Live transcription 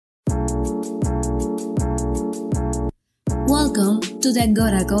Welcome to the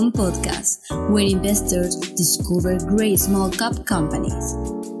Agoracom podcast, where investors discover great small cap companies.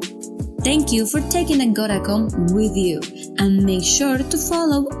 Thank you for taking Agoracom with you, and make sure to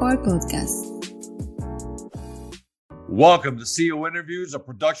follow our podcast. Welcome to CEO Interviews, a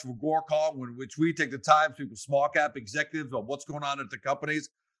production of Agoracom, in which we take the time to speak with small cap executives on what's going on at the companies.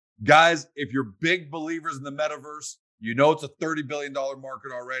 Guys, if you're big believers in the metaverse, you know it's a $30 billion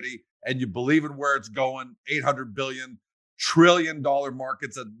market already, and you believe in where it's going, $800 billion, trillion dollar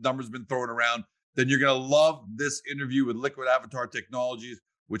markets, that number's been thrown around, then you're going to love this interview with Liquid Avatar Technologies,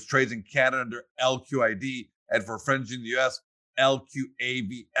 which trades in Canada under LQID, and for friends in the US,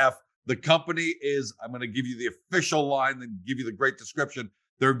 LQAVF. The company is, I'm going to give you the official line and give you the great description.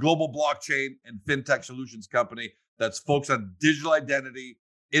 They're a global blockchain and fintech solutions company that's focused on digital identity,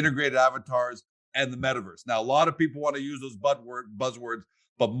 integrated avatars, and the metaverse. Now, a lot of people want to use those buzzwords,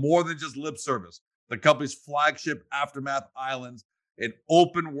 but more than just lip service. The company's flagship Aftermath Islands, an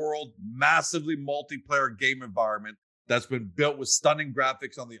open world, massively multiplayer game environment that's been built with stunning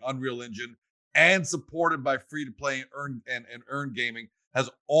graphics on the Unreal Engine and supported by free-to-play and earn gaming, has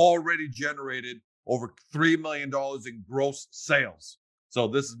already generated over $3 million in gross sales. So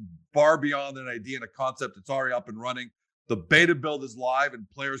this is far beyond an idea and a concept. It's already up and running. The beta build is live and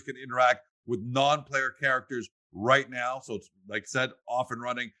players can interact with non-player characters right now. So it's, like I said, off and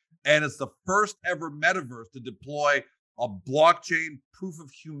running. And it's the first ever metaverse to deploy a blockchain proof of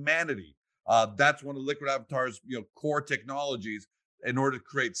humanity. That's one of Liquid Avatar's core technologies in order to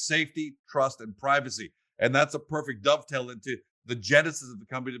create safety, trust, and privacy. And that's a perfect dovetail into the genesis of the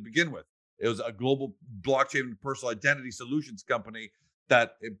company to begin with. It was a global blockchain and personal identity solutions company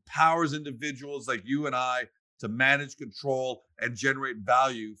that empowers individuals like you and I to manage, control, and generate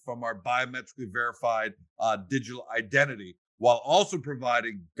value from our biometrically verified digital identity, while also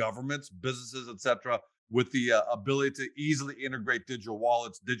providing governments, businesses, etc., with the ability to easily integrate digital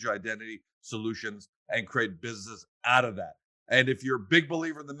wallets, digital identity solutions, and create businesses out of that. And if you're a big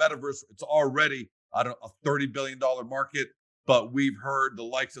believer in the metaverse, it's already a $30 billion market, but we've heard the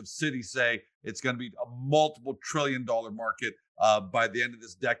likes of Citi say it's going to be a multiple $trillion market by the end of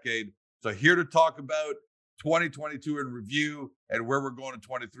this decade. So here to talk about 2022 in review and where we're going in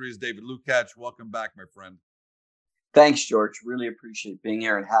 23 is David Lukacs. Welcome back, my friend. Thanks, George. Really appreciate being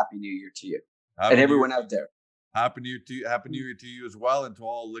here, and Happy New Year to you and everyone out there. Happy New Year to you as well, and to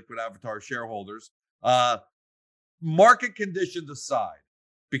all Liquid Avatar shareholders. Market conditions aside,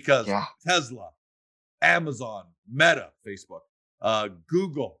 because Tesla, Amazon, Meta, Facebook,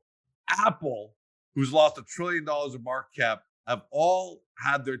 Google, Apple, who's lost $1 trillion of market cap, have all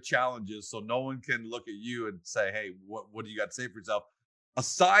had their challenges. So no one can look at you and say, hey, what do you got to say for yourself?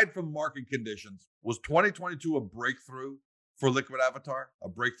 Aside from market conditions, was 2022 a breakthrough for Liquid Avatar, a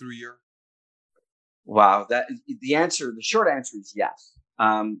breakthrough year? Wow. The short answer is yes.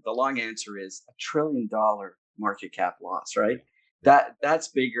 The long answer is $1 trillion market cap loss, right? That's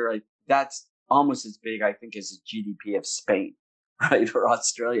bigger. That's almost as big, I think, as the GDP of Spain, right? Or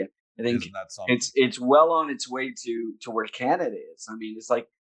Australia. I think it's well on its way to where Canada is. I mean, it's like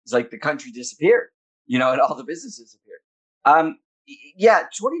the country disappeared, and all the businesses disappeared.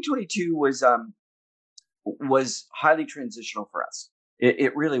 2022 was highly transitional for us.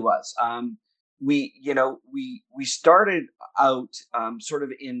 It really was. We started out sort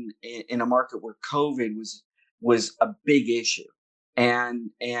of in a market where COVID was a big issue,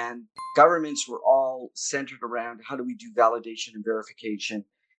 and governments were all centered around how do we do validation and verification.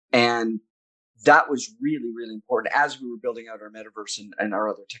 And that was really, really important as we were building out our metaverse and our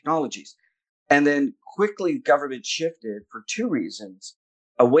other technologies. And then quickly government shifted for two reasons,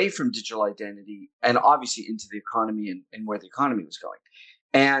 away from digital identity and obviously into the economy and where the economy was going.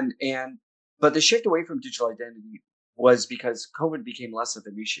 But the shift away from digital identity was because COVID became less of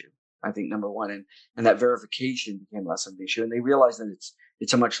an issue, I think, number one, and that verification became less of an issue. And they realized that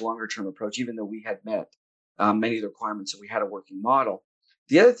it's a much longer term approach, even though we had met many of the requirements and we had a working model.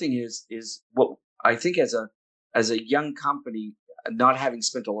 The other thing is what I think as a young company, not having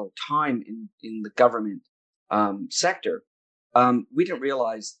spent a lot of time in the government sector, we didn't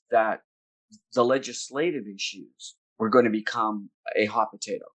realize that the legislative issues were going to become a hot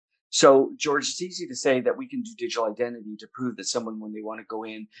potato. So, George, it's easy to say that we can do digital identity to prove that someone, when they want to go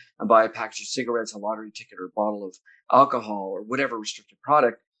in and buy a package of cigarettes, a lottery ticket, or a bottle of alcohol, or whatever restricted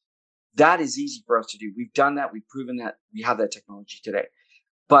product, that is easy for us to do. We've done that. We've proven that. We have that technology today.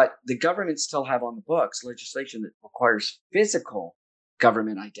 But the governments still have on the books legislation that requires physical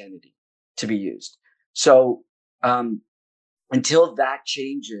government identity to be used. So until that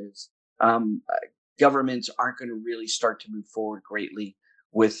changes, governments aren't going to really start to move forward greatly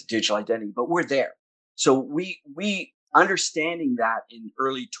with digital identity. But we're there. So we understanding that in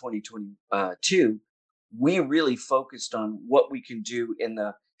early 2022, we really focused on what we can do in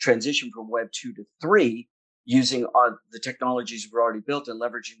the transition from Web 2 to 3 using the technologies we've already built and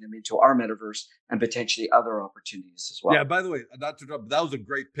leveraging them into our metaverse and potentially other opportunities as well. Yeah, by the way, not to interrupt, but that was a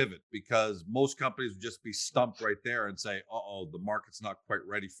great pivot because most companies would just be stumped right there and say, "Uh-oh, the market's not quite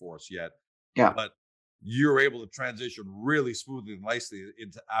ready for us yet." Yeah. But you're able to transition really smoothly and nicely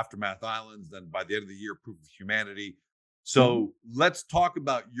into Aftermath Islands. Then by the end of the year, Proof of Humanity. So let's talk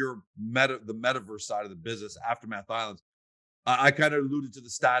about the metaverse side of the business, Aftermath Islands. I kind of alluded to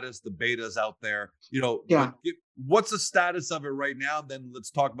the status, the betas out there, Yeah. but what's the status of it right now? Then let's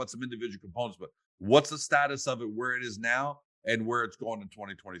talk about some individual components, but what's the status of it, where it is now and where it's going in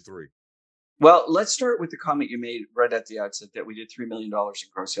 2023? Well, let's start with the comment you made right at the outset that we did $3 million in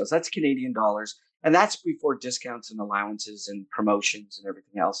gross sales. That's Canadian dollars. And that's before discounts and allowances and promotions and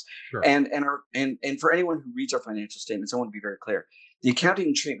everything else. Sure. And for anyone who reads our financial statements, I want to be very clear. The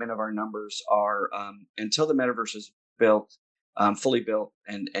accounting treatment of our numbers are until the metaverse is built, fully built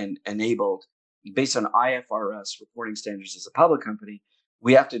and enabled based on IFRS reporting standards as a public company,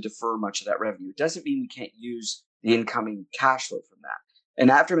 we have to defer much of that revenue. It doesn't mean we can't use the incoming cash flow from that. And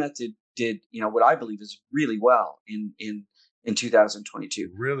Aftermath did what I believe is really well in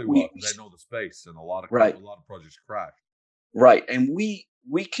 2022. Really well, because I know the space and a lot of projects crashed. Right. And we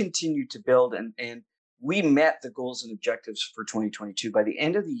continued to build and we met the goals and objectives for 2022. By the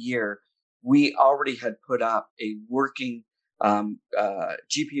end of the year, we already had put up a working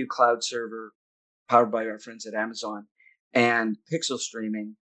GPU cloud server powered by our friends at Amazon and pixel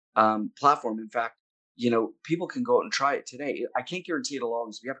streaming platform. In fact, people can go out and try it today. I can't guarantee it'll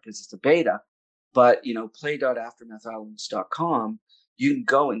always be up because it's a beta, but play.aftermathislands.com, you can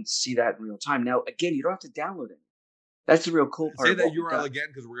go and see that in real time. Now, again, you don't have to download it. That's the real cool part. Say that URL again,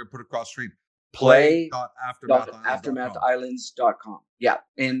 because we're going to put it across the screen. Play.aftermathislands.com. Yeah.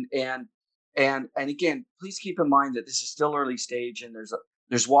 And again, please keep in mind that this is still early stage and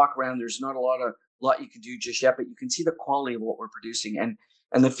there's walk around. There's not a lot you can do just yet, but you can see the quality of what we're producing. And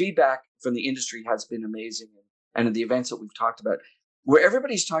the feedback from the industry has been amazing. And in the events that we've talked about, where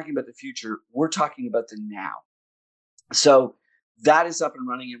everybody's talking about the future, we're talking about the now. So that is up and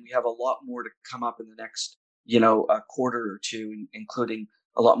running, and we have a lot more to come up in the next, a quarter or two, including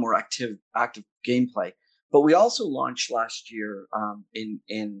a lot more active gameplay. But we also launched last year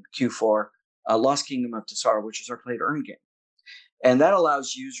in Q4 Lost Kingdom of Tessara, which is our play to earn game, and that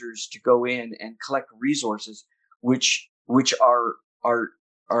allows users to go in and collect resources, which are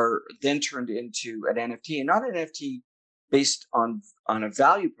then turned into an NFT, and not an NFT based on a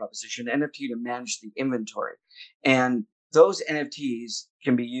value proposition, NFT to manage the inventory. And those NFTs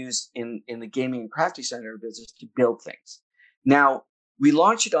can be used in the gaming and crafting side of our business to build things. Now, we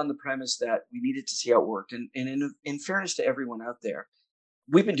launched it on the premise that we needed to see how it worked. And in fairness to everyone out there,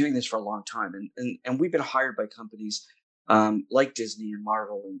 we've been doing this for a long time. And we've been hired by companies like Disney and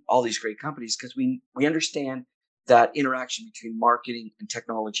Marvel and all these great companies because we understand that interaction between marketing and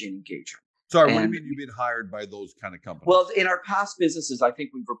technology and engagement. Sorry, what do you mean you've been hired by those kind of companies? Well, in our past businesses, I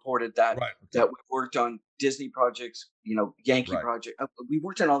think we've reported that that we've worked on Disney projects, Yankee project. We've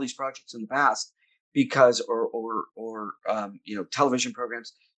worked on all these projects in the past because, or television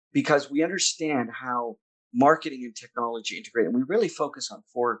programs, because we understand how marketing and technology integrate, and we really focus on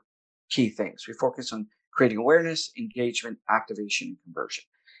 4 key things. We focus on creating awareness, engagement, activation, and conversion.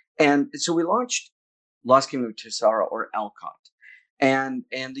 And so we launched Lost Kingdom of Tessara, or LCOT. And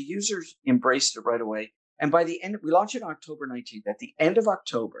the users embraced it right away. And by the end, we launched it on October 19th. At the end of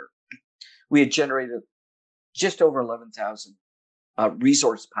October, we had generated just over 11,000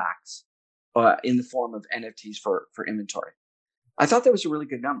 resource packs in the form of NFTs for inventory. I thought that was a really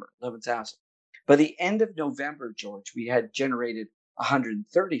good number, 11,000. By the end of November, George, we had generated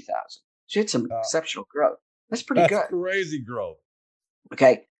 130,000. So it's some exceptional growth. That's pretty good. That's crazy growth.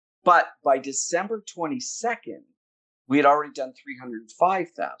 Okay. But by December 22nd, we had already done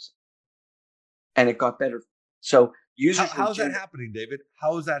 305,000, and it got better. So users. How's that happening, David?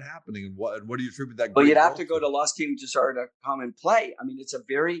 How is that happening, and what do you attribute that? Well, you'd have to go to LostKingdomTessara.com and play. I mean, it's a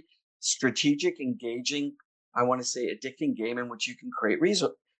very strategic, engaging, I want to say, addicting game in which you can create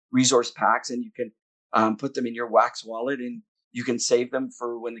resource packs, and you can put them in your Wax wallet, and you can save them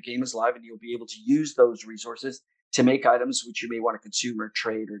for when the game is live, and you'll be able to use those resources to make items which you may want to consume or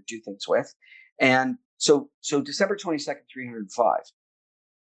trade or do things with. And so December 22nd, 305.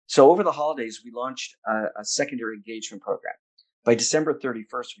 So over the holidays, we launched a secondary engagement program. By December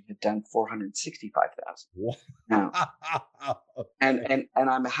 31st, we had done 465,000. Now, and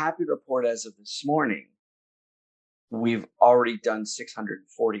I'm happy to report as of this morning, we've already done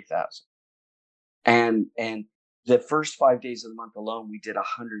 640,000. And The first 5 days of the month alone, we did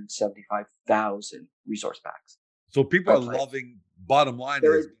 175,000 resource packs. So people are loving, bottom line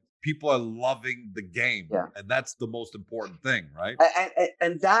is people are loving the game. Yeah. And that's the most important thing, right?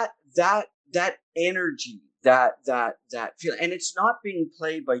 And that energy, that feel, and it's not being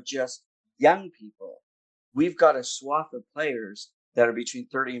played by just young people. We've got a swath of players that are between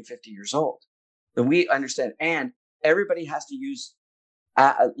 30 and 50 years old. And we understand. And everybody has to use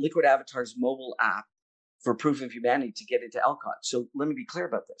Liquid Avatar's mobile app for Proof of Humanity to get into LCOT. So let me be clear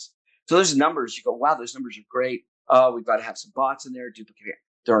about this. So there's numbers. You go, wow, those numbers are great. Oh, we've got to have some bots in there, duplicate.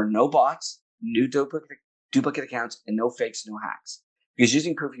 There are no bots, new duplicate accounts, and no fakes, no hacks. Because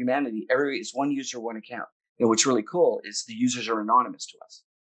using Proof of Humanity, it's one user, one account. And what's really cool is the users are anonymous to us.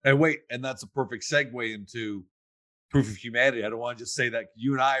 And wait, and that's a perfect segue into Proof of Humanity. I don't want to just say that.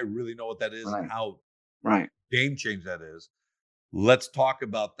 You and I really know what that is and how game change that is. Let's talk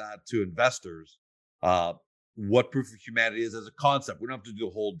about that to investors. What Proof of Humanity is as a concept. We don't have to do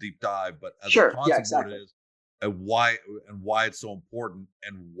a whole deep dive, but as a concept, what it is, and why it's so important,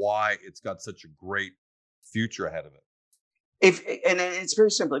 and why it's got such a great future ahead of it. And it's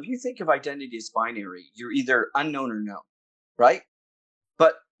very simple. If you think of identity as binary, you're either unknown or known, right?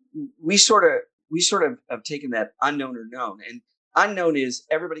 But we sort of have taken that unknown or known, and unknown is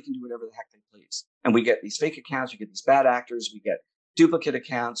everybody can do whatever the heck they please, and we get these fake accounts, we get these bad actors, we get duplicate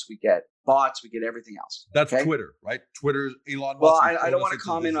accounts, we get bots, we get everything else. That's Twitter, right? Twitter's Elon Musk. Well, I don't want to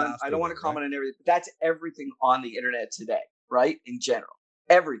comment on. I don't want to comment on everything. But that's everything on the internet today, right? In general,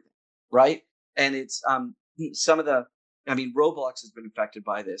 everything, right? And it's some of the. I mean, Roblox has been affected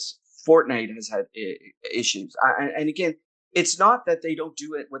by this. Fortnite has had issues, and again, it's not that they don't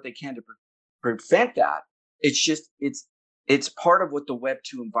do it what they can to prevent that. It's just it's part of what the Web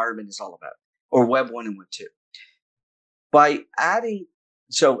 2 environment is all about, or Web 1 and Web 2. By adding,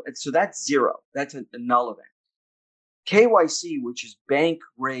 so that's zero. That's a null event. KYC, which is bank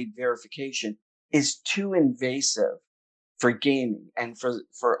grade verification, is too invasive for gaming and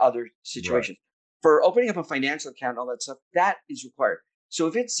for other situations. Right. For opening up a financial account and all that stuff, that is required. So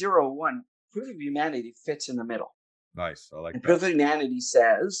if it's 0 or 1, Proof of Humanity fits in the middle. Nice. I like that. Proof of Humanity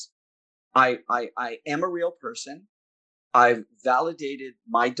says, I am a real person. I've validated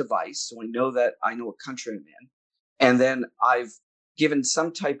my device, so I know that I know what country I'm in. And then I've given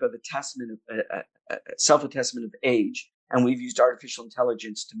some type of self-attestment of age, and we've used artificial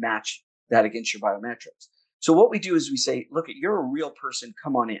intelligence to match that against your biometrics. So what we do is we say, look, you're a real person,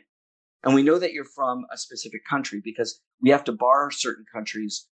 come on in. And we know that you're from a specific country because we have to bar certain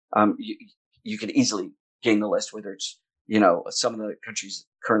countries. You can easily gain the list, whether it's, some of the countries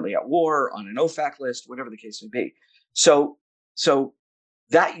currently at war, on an OFAC list, whatever the case may be. So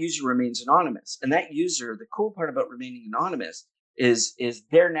that user remains anonymous. And that user, the cool part about remaining anonymous is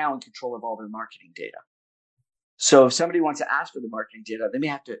they're now in control of all their marketing data. So if somebody wants to ask for the marketing data, they may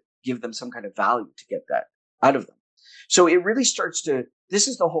have to give them some kind of value to get that out of them. So it really this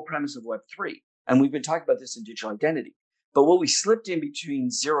is the whole premise of Web3. And we've been talking about this in digital identity. But what we slipped in between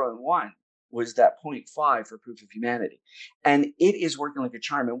 0 and 1 was that 0.5 for Proof of Humanity. And it is working like a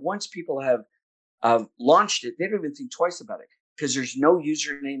charm. And once people have launched it, they don't even think twice about it because there's no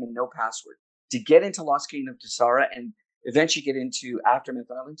username and no password. To get into Lost Kingdom of Tesara and eventually get into Aftermath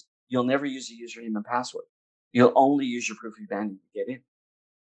Islands, you'll never use a username and password. You'll only use your Proof of Humanity to get in.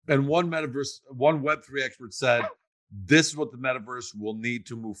 And one Web3 expert said, this is what the metaverse will need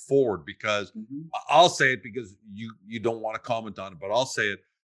to move forward, because I'll say it because you don't want to comment on it, but I'll say it.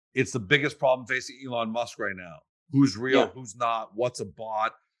 It's the biggest problem facing Elon Musk right now. Who's real, who's not, what's a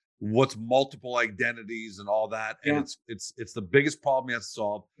bot, what's multiple identities and all that. And it's the biggest problem he has to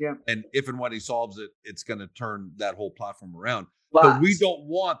solve. Yeah. And if and when he solves it, it's going to turn that whole platform around. But we don't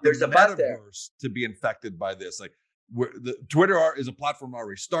want the metaverse to be infected by this. Like Twitter is a platform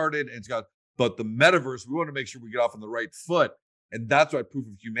already started, and but the metaverse, we want to make sure we get off on the right foot. And that's why Proof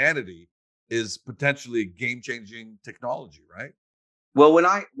of Humanity is potentially game-changing technology, right? Well, when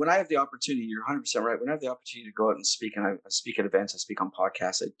I have the opportunity, you're 100% right. When I have the opportunity to go out and speak, and I speak at events, I speak on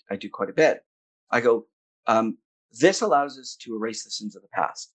podcasts, I do quite a bit. I go, this allows us to erase the sins of the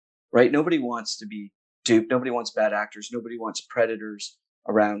past, right? Nobody wants to be duped. Nobody wants bad actors. Nobody wants predators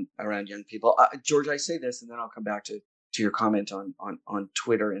around young people. George, I say this, and then I'll come back to your comment on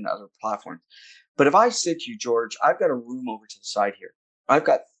Twitter and other platforms. But if I said to you, George, I've got a room over to the side here. I've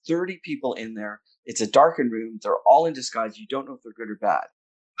got 30 people in there. It's a darkened room. They're all in disguise. You don't know if they're good or bad.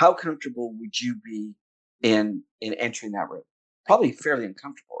 How comfortable would you be in entering that room? Probably fairly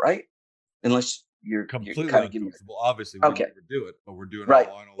uncomfortable, right? Unless you're completely kind of uncomfortable. Obviously, we never do it, but we're doing right.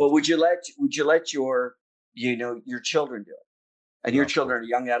 it online. But would you let your children do it? And your children are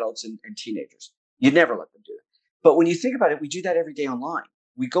young adults and teenagers. You'd never let them do it. But when you think about it, we do that every day online.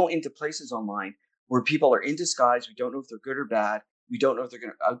 We go into places online where people are in disguise. We don't know if they're good or bad. We don't know if they're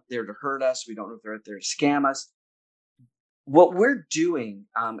going to out there to hurt us. We don't know if they're out there to scam us. What we're doing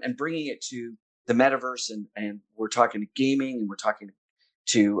and bringing it to the metaverse, and we're talking to gaming, and we're talking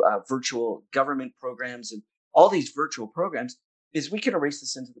to virtual government programs, and all these virtual programs, is we can erase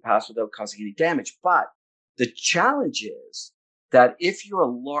this into the past without causing any damage. But the challenge is that if you're a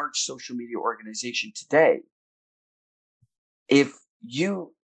large social media organization today, if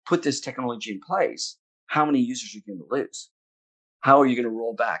you put this technology in place, how many users are you going to lose? How are you going to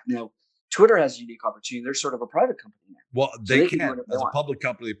roll back? Now, Twitter has a unique opportunity. They're sort of a private company now. Well, So they can do can. whatever they As a want. public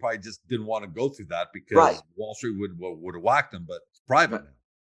company, they probably just didn't want to go through that because Right. Wall Street would have whacked them, but it's private Right. now.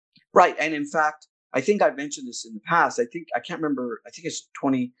 Right. And in fact, I think I've mentioned this in the past. I can't remember. I think it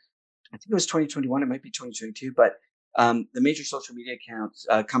was 2021. It might be 2022. But the major social media accounts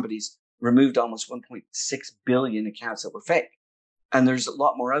companies removed almost 1.6 billion accounts that were fake, and there's a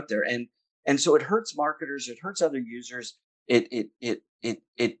lot more out there. And so it hurts marketers. It hurts other users.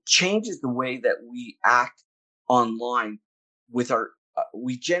 It changes the way that we act online. With our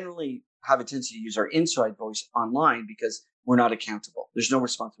we generally have a tendency to use our inside voice online because we're not accountable. There's no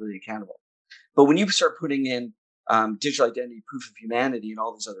responsibility accountable. But when you start putting in digital identity, proof of humanity, and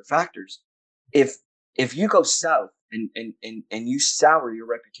all these other factors, if you go south and you sour your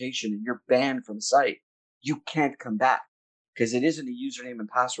reputation and you're banned from the site, you can't come back because it isn't a username and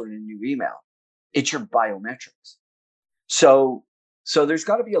password and a new email. It's your biometrics. So there's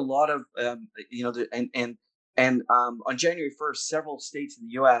got to be a lot of on January 1st, several states in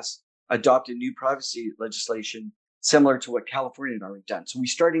the U.S. adopted new privacy legislation similar to what California had already done. So we're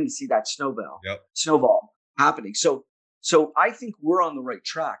starting to see that snowball happening. So I think we're on the right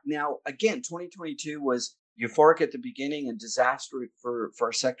track. Now, again, 2022 was euphoric at the beginning and disastrous for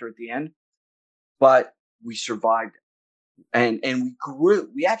our sector at the end, but we survived it. And we grew.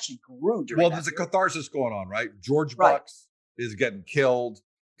 We actually grew during that There's a period. catharsis going on, right? George Right. Bucks is getting killed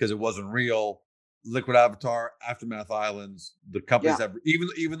because it wasn't real. Liquid Avatar, Aftermath Islands, the companies have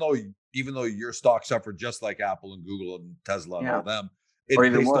even though your stock suffered just like Apple and Google and Tesla and all them, they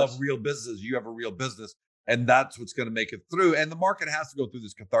still have real businesses. You have a real business, and that's what's going to make it through. And the market has to go through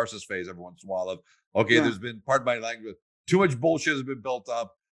this catharsis phase every once in a while of, there's been, pardon my language, too much bullshit has been built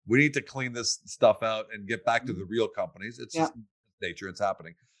up. We need to clean this stuff out and get back to the real companies. It's just nature. It's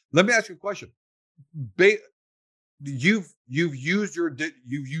happening. Let me ask you a question. You've used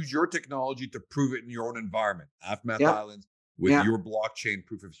your technology to prove it in your own environment, Aftermath Islands, with your blockchain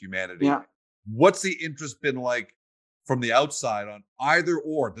proof of humanity. Yeah. What's the interest been like from the outside on either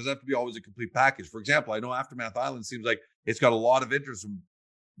or? Does it have to be always a complete package? For example, I know Aftermath Islands seems like it's got a lot of interest from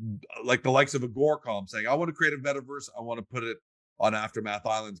like the likes of Agoracom saying, I want to create a metaverse. I want to put it on Aftermath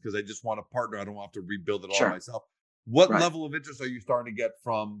Islands because I just want a partner. I don't want to have to rebuild it all myself. What level of interest are you starting to get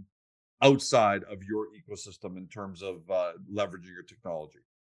from outside of your ecosystem in terms of leveraging your technology?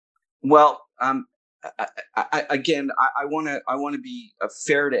 Well, I want to be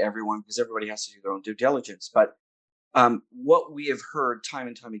fair to everyone because everybody has to do their own due diligence. But what we have heard time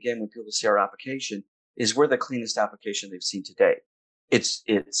and time again when people see our application is we're the cleanest application they've seen to date. It's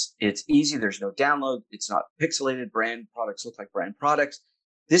easy. There's no download. It's not pixelated. Brand products look like brand products.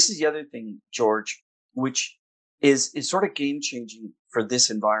 This is the other thing, George, which is sort of game changing for this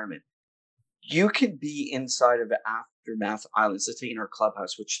environment. You can be inside of Aftermath Islands, let's say in our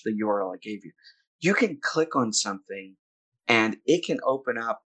clubhouse, which the URL I gave you. You can click on something and it can open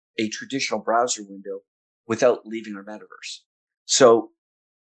up a traditional browser window without leaving our metaverse. So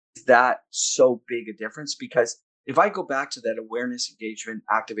that's so big a difference because if I go back to that awareness, engagement,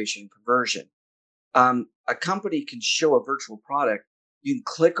 activation, and conversion, a company can show a virtual product. You can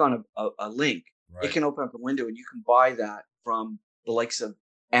click on a link. Right. It can open up a window and you can buy that from the likes of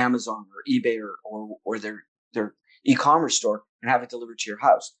Amazon or eBay or their e-commerce store and have it delivered to your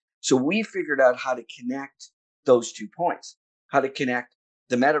house. So we figured out how to connect those 2 points, how to connect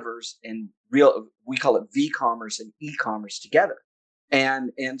the metaverse and we call it V-commerce and e-commerce together.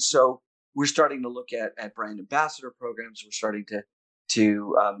 And so we're starting to look at brand ambassador programs. We're starting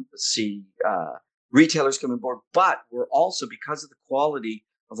to see retailers come on board, but we're also, because of the quality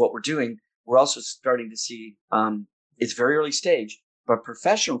of what we're doing, we're also starting to see it's very early stage, but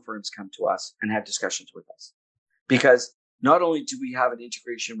professional firms come to us and have discussions with us. Because not only do we have an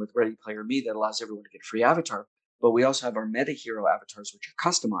integration with Ready Player Me that allows everyone to get a free avatar, but we also have our Meta Hero avatars, which are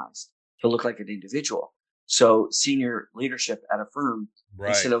customized to look like an individual. So senior leadership at a firm,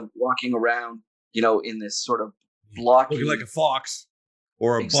 instead of walking around, in this sort of blocky, looking like a fox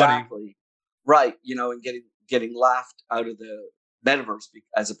or a bunny, right? And getting laughed out of the metaverse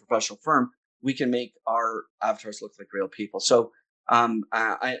as a professional firm, we can make our avatars look like real people. So, and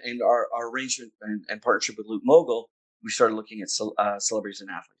our arrangement and partnership with Loot Mogul, we started looking at celebrities and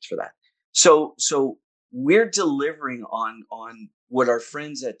athletes for that. So we're delivering on what our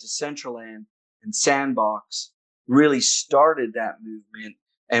friends at Decentraland and Sandbox really started that movement,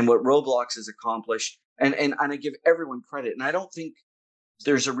 and what Roblox has accomplished. And I give everyone credit, and I don't think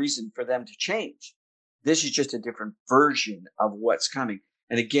there's a reason for them to change. This is just a different version of what's coming.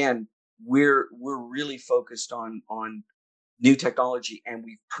 And again, we're really focused on new technology, and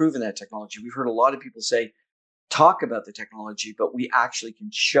we've proven that technology. We've heard a lot of people talk about the technology, but we actually can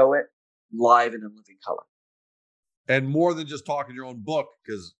show it live in a living color. And more than just talking your own book,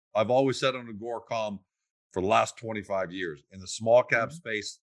 because I've always said on Agoracom for the last 25 years, in the small cap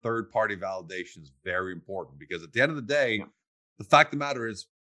space, third-party validation is very important, because at the end of the day, the fact of the matter is,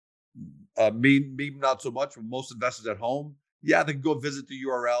 me not so much, but most investors at home, yeah, they can go visit the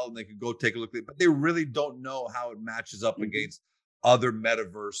URL and they can go take a look at it, but they really don't know how it matches up against other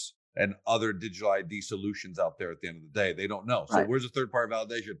metaverse and other digital ID solutions out there at the end of the day. They don't know. So where's the third-party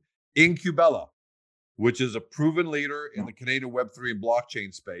validation? Incubella, which is a proven leader in the Canadian Web3 and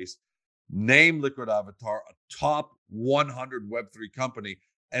blockchain space, named Liquid Avatar a top 100 Web3 company,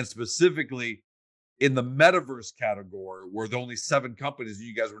 and specifically in the metaverse category, where the only 7 companies, and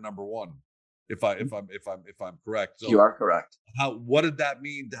you guys were number 1, if I'm correct. So you are correct. What did that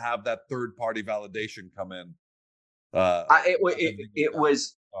mean to have that third party validation come in? It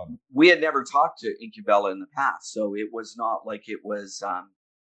was we had never talked to Incubella in the past, so it was not like it was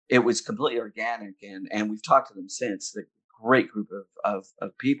completely organic, and we've talked to them since. The great group of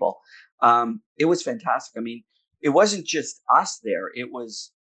people. It was fantastic. I mean, it wasn't just us there. It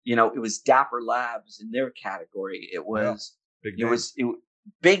was Dapper Labs in their category. It was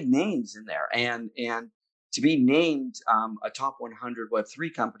big names in there, and to be named a top 100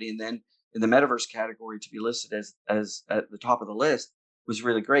 Web3 company, and then in the metaverse category to be listed as at the top of the list was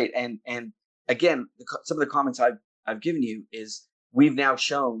really great. And again, some of the comments I've given you is we've now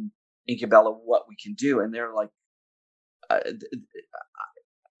shown Incubella what we can do, and they're like,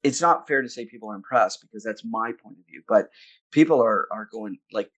 it's not fair to say people are impressed, because that's my point of view, but people are going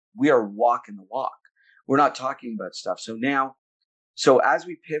like, we are walking the walk. We're not talking about stuff. So as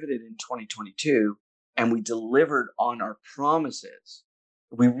we pivoted in 2022 and we delivered on our promises,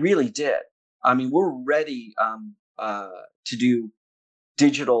 we really did. I mean, we're ready to do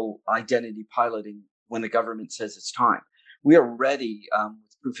digital identity piloting when the government says it's time. We are ready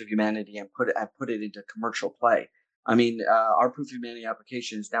with Proof of Humanity and put it into commercial play. I mean, our Proof of Humanity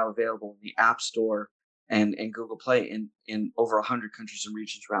application is now available in the App Store and Google Play in over 100 countries and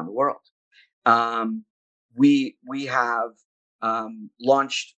regions around the world. We have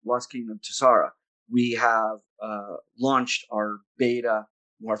launched Lost Kingdom Tessara. We have launched our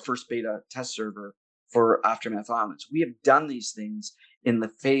first beta test server for Aftermath Islands. We have done these things in the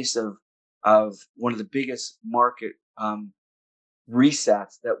face of one of the biggest market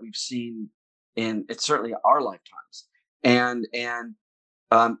resets that we've seen in certainly our lifetimes. And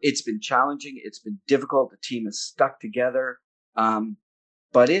it's been challenging. It's been difficult. The team has stuck together.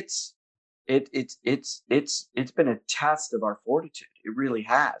 But it's been a test of our fortitude. It really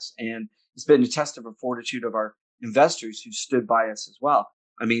has. And it's been a test of our fortitude of our investors who stood by us as well.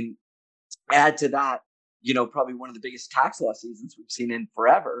 I mean, add to that, probably one of the biggest tax loss seasons we've seen in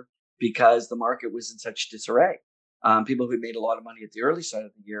forever, because the market was in such disarray. People who made a lot of money at the early side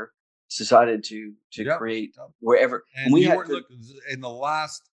of the year decided to create wherever. And look, in the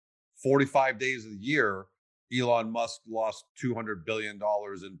last 45 days of the year, Elon Musk lost $200 billion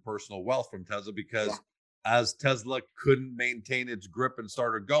in personal wealth from Tesla, because as Tesla couldn't maintain its grip and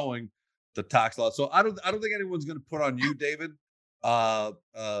started going, the tax law. So I don't think anyone's going to put on you, David.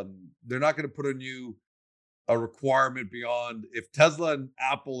 They're not going to put on you a requirement beyond, if Tesla and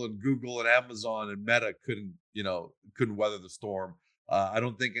Apple and Google and Amazon and Meta couldn't weather the storm. I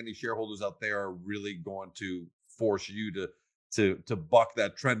don't think any shareholders out there are really going to force you to buck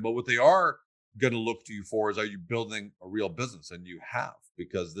that trend. But what they are going to look to you for is, are you building a real business? And you have,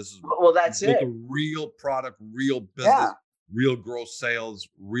 because this is that's it. A real product, real business, real gross sales,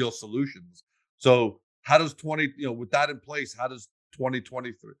 real solutions. So how does with that in place, how does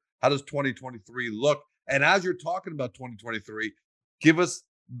 2023 look? And as you're talking about 2023, give us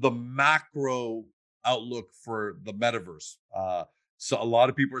the macro outlook for the metaverse. So a lot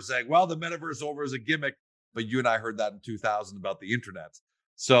of people are saying, well, the metaverse over is a gimmick, but you and I heard that in 2000 about the internet.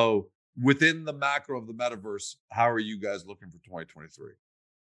 So within the macro of the metaverse, how are you guys looking for 2023?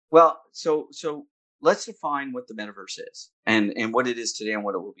 Well, so let's define what the metaverse is and what it is today and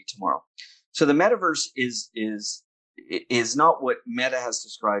what it will be tomorrow. So the metaverse is not what Meta has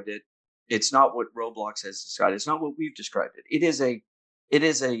described it. It's not what Roblox has described. It's not what we've described it. It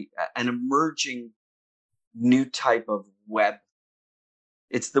is an emerging new type of web.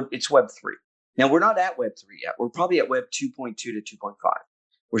 It's Web 3. Now we're not at Web 3 yet. We're probably at Web 2.2 to 2.5.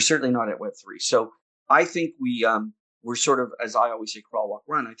 We're certainly not at Web 3. So I think we're sort of, as I always say, crawl, walk,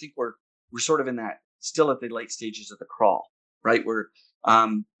 run. I think we're sort of in that, still at the late stages of the crawl, right? We're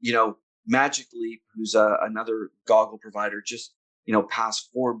Magic Leap, who's another goggle provider, just passed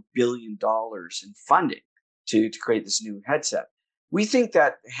 $4 billion in funding to create this new headset. We think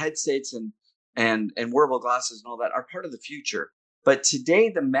that headsets and wearable glasses and all that are part of the future. But today,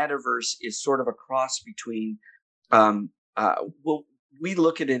 the metaverse is sort of a cross between, we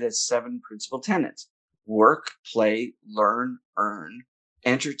look at it as 7 principal tenets: work, play, learn, earn,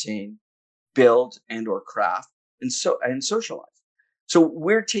 entertain, build and/or craft, and socialize. So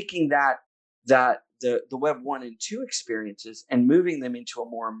we're taking the Web 1 and 2 experiences and moving them into a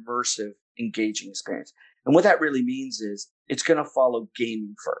more immersive, engaging experience. And what that really means is it's going to follow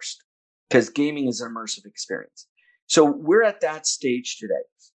gaming first, because gaming is an immersive experience. So we're at that stage today.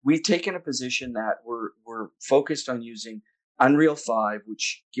 We've taken a position that we're focused on using Unreal 5,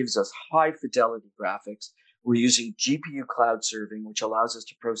 which gives us high fidelity graphics. We're using GPU cloud serving, which allows us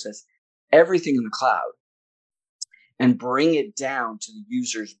to process everything in the cloud and bring it down to the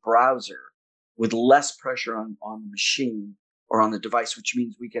user's browser with less pressure on the machine or on the device, which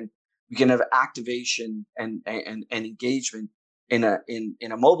means we can have activation and engagement in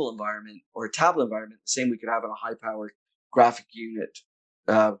a mobile environment or a tablet environment, the same we could have on a high powered graphic unit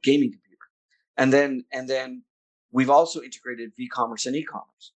gaming computer. And then we've also integrated v-commerce and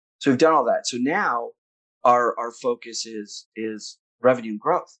e-commerce. So we've done all that. So now our focus is revenue and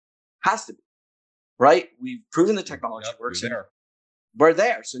growth. Has to be, right? We've proven the technology works. We're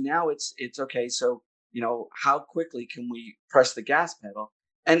there. So now it's okay. So, how quickly can we press the gas pedal?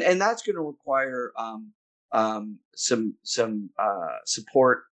 And that's going to require some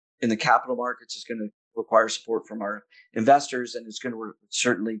support in the capital markets. It's going to require support from our investors, and it's going to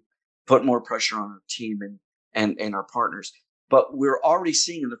certainly put more pressure on our team and our partners. But we're already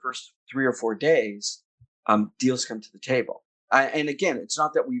seeing in the first 3 or 4 days, deals come to the table. And again, it's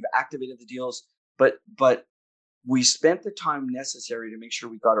not that we've activated the deals, but we spent the time necessary to make sure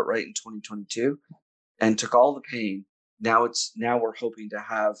we got it right in 2022 and took all the pain. Now we're hoping to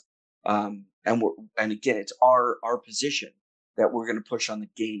have, and again, it's our position that we're going to push on the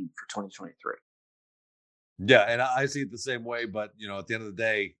game for 2023. Yeah. And I see it the same way, but at the end of the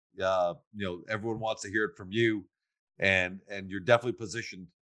day, everyone wants to hear it from you, and you're definitely positioned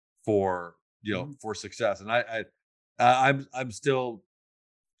for, for success. And I'm still,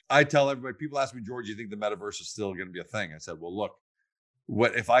 I tell everybody, people ask me, George, you think the metaverse is still going to be a thing? I said, well, look,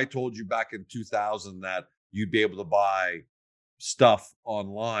 what if I told you back in 2000 that you'd be able to buy stuff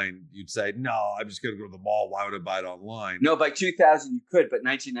online? You'd say, no, I'm just going to go to the mall. Why would I buy it online? No, by 2000 you could, but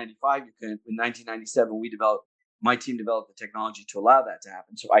 1995 you couldn't. In 1997, my team developed the technology to allow that to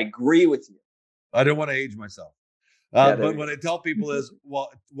happen. So I agree with you. I don't want to age myself. But what I tell people is, well,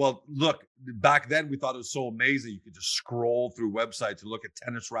 look, back then we thought it was so amazing. You could just scroll through websites and look at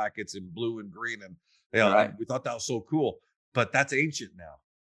tennis rackets in blue and green. And, right. We thought that was so cool, but that's ancient now,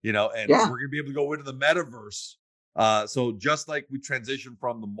 and we're going to be able to go into the metaverse. So just like we transition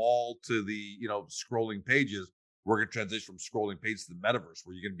from the mall to the, scrolling pages, we're going to transition from scrolling pages to the metaverse,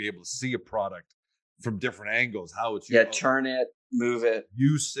 where you're going to be able to see a product from different angles, how it's used. Turn it, move it,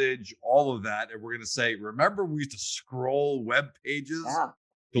 usage, all of that. And we're going to say, remember we used to scroll web pages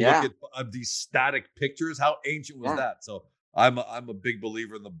to look at these static pictures? How ancient was that? So I'm a big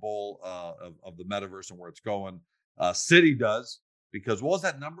believer in the bull of the metaverse and where it's going. Citi does, because what was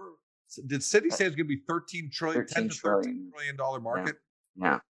that number? Did Citi say it's going to be $13 trillion market?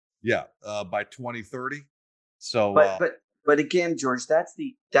 Yeah. By 2030. So, but again, George, that's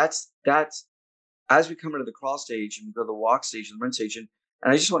as we come into the crawl stage and we go to the walk stage and the run stage, and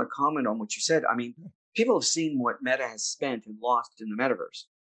I just want to comment on what you said. I mean, people have seen what Meta has spent and lost in the metaverse,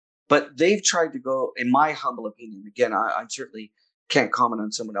 but they've tried to go, in my humble opinion, again, I certainly can't comment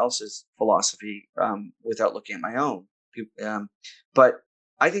on someone else's philosophy without looking at my own. But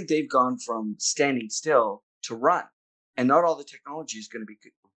I think they've gone from standing still to run, and not all the technology is going to be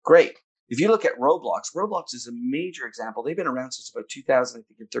great. If you look at Roblox is a major example. They've been around since about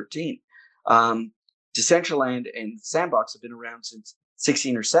 2013. Decentraland and Sandbox have been around since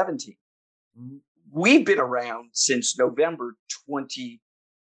 16 or 17. We've been around since November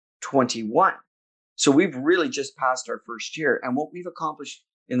 2021. So we've really just passed our first year, and what we've accomplished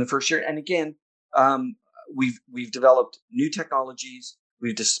in the first year. And again, we've developed new technologies.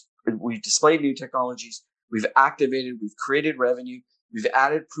 We've displayed new technologies. We've activated. We've created revenue. We've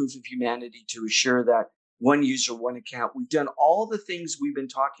added proof of humanity to assure that one user, one account. We've done all the things we've been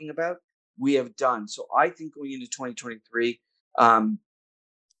talking about. We have done. So I think going into 2023,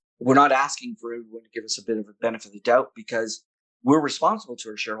 we're not asking for everyone to give us a bit of a benefit of the doubt because we're responsible to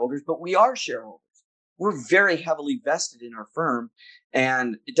our shareholders, but we are shareholders. We're very heavily vested in our firm,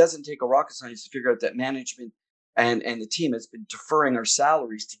 and it doesn't take a rocket science to figure out that management and the team has been deferring our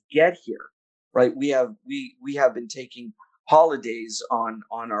salaries to get here, right? We have been taking holidays on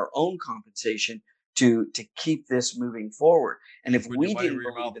our own compensation to keep this moving forward. And if we didn't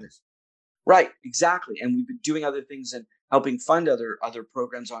believe in it, right, exactly, and we've been doing other things and helping fund other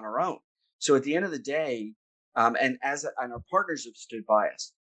programs on our own. So at the end of the day, and our partners have stood by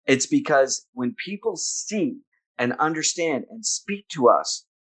us. It's because when people see and understand and speak to us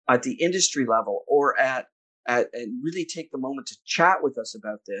at the industry level or at and really take the moment to chat with us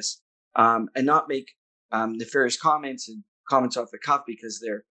about this, and not make nefarious comments and comments off the cuff because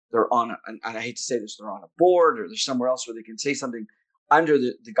they're on and I hate to say this, they're on a board or they're somewhere else where they can say something under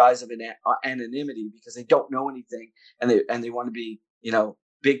the guise of anonymity because they don't know anything and they want to be,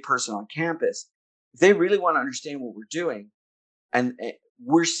 big person on campus. If they really want to understand what we're doing, and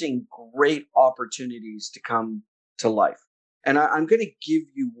we're seeing great opportunities to come to life. And I'm going to give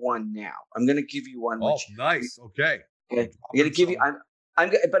you one now. I'm going to give you one. Oh, nice. Okay. I'm going to give you.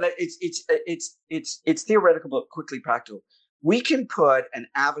 But it's theoretical, but quickly practical. We can put an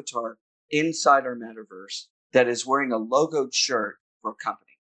avatar inside our metaverse that is wearing a logoed shirt for a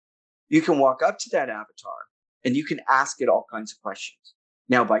company. You can walk up to that avatar and you can ask it all kinds of questions.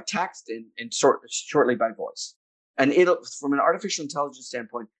 Now by text and shortly by voice. And it'll, from an artificial intelligence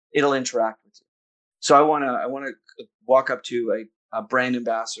standpoint, it'll interact with you. So I want to walk up to a brand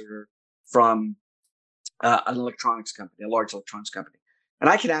ambassador from an electronics company, a large electronics company, and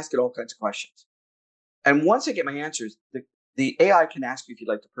I can ask it all kinds of questions. And once I get my answers, the AI can ask you if you'd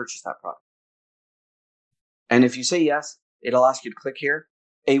like to purchase that product. And if you say yes, it'll ask you to click here.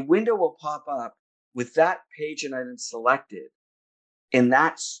 A window will pop up with that page and item selected in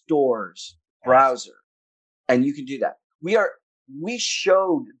that store's browser. And you can do that. We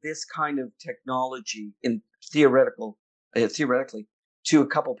showed this kind of technology in theoretically to a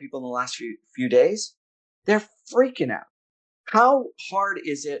couple of people in the last few days. They're freaking out. How hard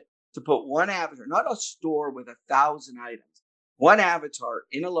is it to put one avatar, not a store with 1,000 items, one avatar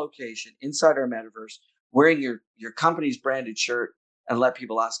in a location inside our metaverse, wearing your company's branded shirt and let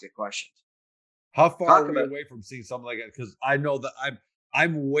people ask it questions? How far are we away from seeing something like that? Because I know that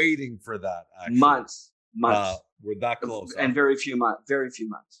I'm waiting for that. Actually. Months. We're that close, and very few months.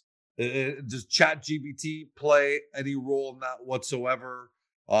 Does ChatGPT play any role in that whatsoever,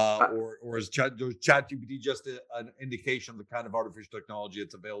 or is ChatGPT just an indication of the kind of artificial technology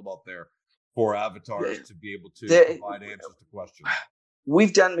that's available out there for avatars to be able to provide answers to questions?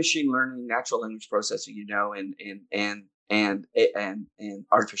 We've done machine learning, natural language processing, and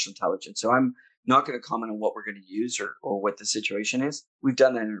artificial intelligence. So I'm not going to comment on what we're going to use or what the situation is. We've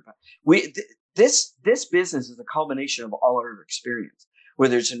done that. This business is a culmination of all our experience,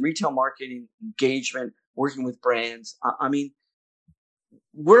 whether it's in retail marketing, engagement, working with brands. I mean,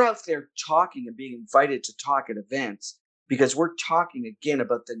 we're out there talking and being invited to talk at events because we're talking again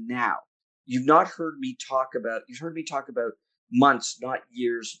about the now. You've heard me talk about months, not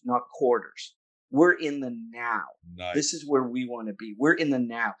years, not quarters. We're in the now. Nice. This is where we want to be. We're in the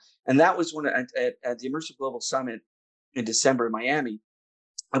now. And that was when at the Immersive Global Summit in December in Miami,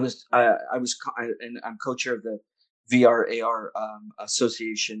 and I'm co-chair of the VR AR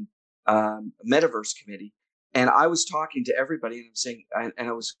Association Metaverse Committee, and I was talking to everybody and I'm saying, and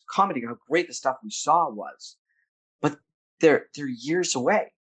I was commenting how great the stuff we saw was, but they're years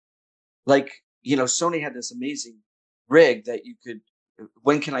away. Like Sony had this amazing rig that you could.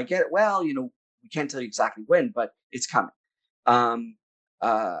 When can I get it? Well, we can't tell you exactly when, but it's coming.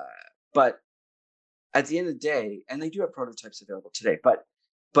 But at the end of the day, and they do have prototypes available today, but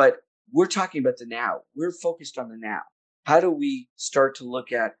we're talking about the now. We're focused on the now. How do we start to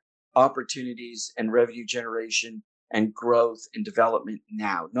look at opportunities and revenue generation and growth and development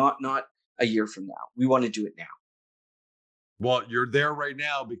now, not a year from now? We want to do it now. Well, you're there right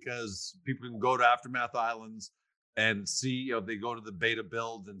now because people can go to Aftermath Islands and see, they go to the beta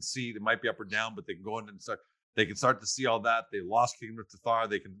build and see, they might be up or down, but they can go in and they can start to see all that. They lost Kingdom of Cathar.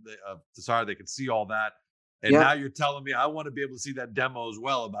 They can see all that. And now you're telling me I want to be able to see that demo as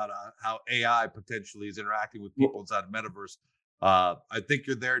well about how AI potentially is interacting with people inside of Metaverse. I think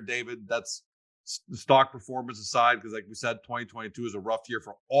you're there, David. That's stock performance aside, because like we said, 2022 is a rough year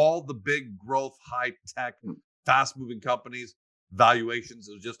for all the big growth, high tech, fast moving companies. Valuations,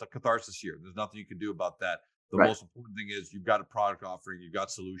 it was just a catharsis year. There's nothing you can do about that. The most important thing is you've got a product offering, you've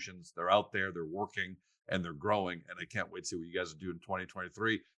got solutions. They're out there, they're working, and they're growing. And I can't wait to see what you guys are doing in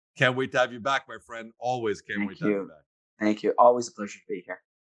 2023. Can't wait to have you back, my friend. Always can't wait to have you back. Thank you. Always a pleasure to be here.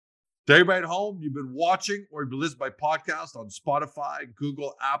 To everybody at home, you've been watching or you've been listening by podcast on Spotify,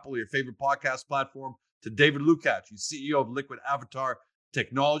 Google, Apple, your favorite podcast platform. To David Lukacs, he's CEO of Liquid Avatar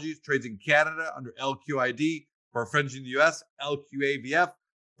Technologies, trades in Canada under LQID. For our friends in the US, LQAVF.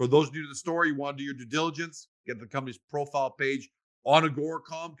 For those new to the story, you want to do your due diligence, get the company's profile page on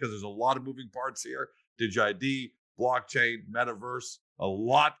Agoracom because there's a lot of moving parts here. DigID, blockchain, metaverse, a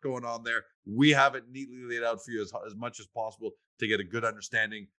lot going on there. We have it neatly laid out for you as much as possible to get a good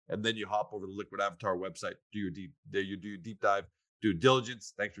understanding. And then you hop over to the Liquid Avatar website, do your deep dive, due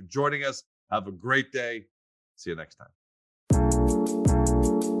diligence. Thanks for joining us. Have a great day. See you next time.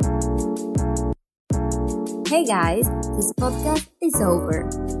 Hey guys, this podcast is over.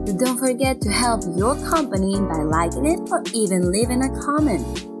 But don't forget to help your company by liking it or even leaving a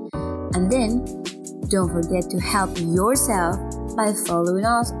comment. And then, don't forget to help yourself by following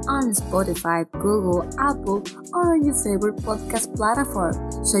us on Spotify, Google, Apple, or on your favorite podcast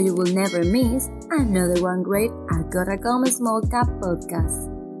platform so you will never miss another one great Agoracom Small Cap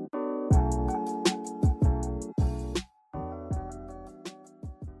podcast.